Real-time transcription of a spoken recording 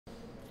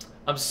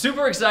I'm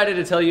super excited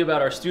to tell you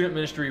about our student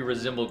ministry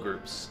Resemble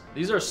Groups.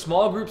 These are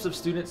small groups of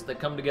students that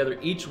come together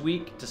each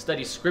week to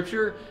study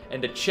scripture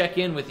and to check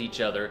in with each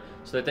other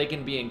so that they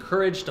can be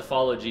encouraged to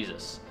follow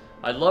Jesus.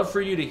 I'd love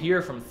for you to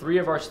hear from 3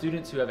 of our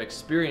students who have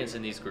experience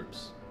in these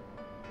groups.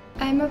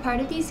 I'm a part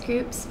of these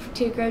groups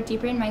to grow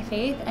deeper in my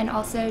faith and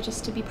also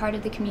just to be part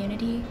of the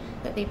community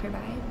that they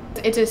provide.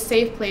 It's a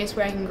safe place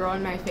where I can grow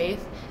in my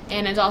faith,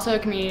 and it's also a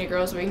community of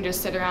girls where we can just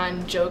sit around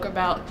and joke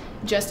about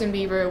Justin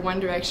Bieber, One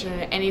Direction,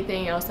 or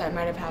anything else that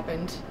might have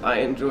happened. I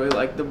enjoy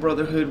the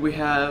brotherhood we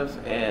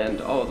have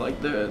and all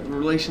the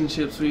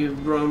relationships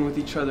we've grown with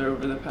each other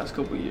over the past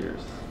couple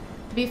years.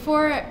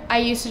 Before, I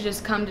used to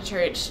just come to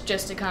church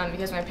just to come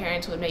because my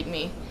parents would make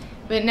me.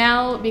 But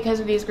now, because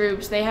of these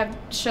groups, they have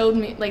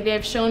shown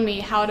me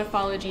how to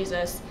follow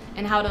Jesus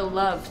and how to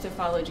love to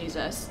follow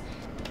Jesus.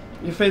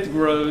 Your faith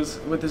grows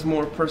with this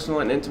more personal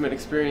and intimate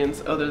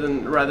experience rather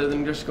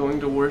than just going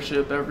to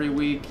worship every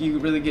week. You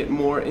really get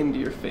more into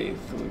your faith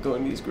when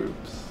going to these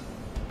groups.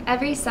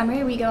 Every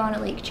summer we go on a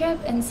lake trip,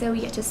 and so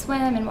we get to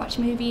swim and watch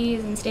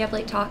movies and stay up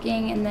late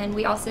talking, and then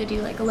we also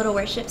do a little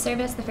worship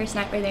service the first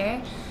night we're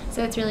there,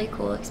 so it's a really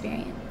cool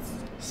experience.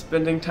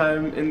 Spending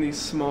time in these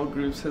small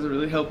groups has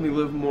really helped me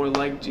live more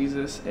like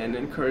Jesus and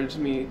encouraged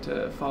me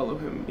to follow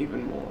him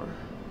even more.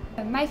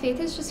 My faith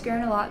has just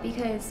grown a lot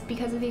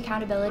because of the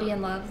accountability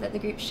and love that the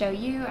groups show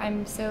you.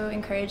 I'm so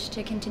encouraged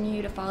to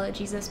continue to follow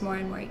Jesus more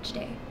and more each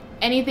day.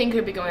 Anything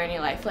could be going on in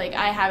your life.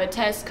 I have a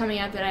test coming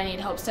up that I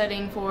need help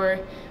studying for,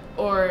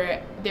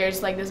 or there's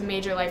this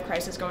major life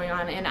crisis going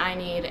on and I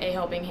need a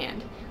helping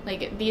hand.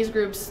 These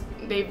groups,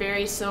 they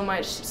vary so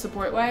much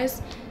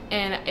support-wise,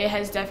 and it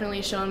has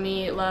definitely shown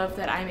me love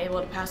that I'm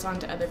able to pass on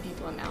to other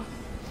people now.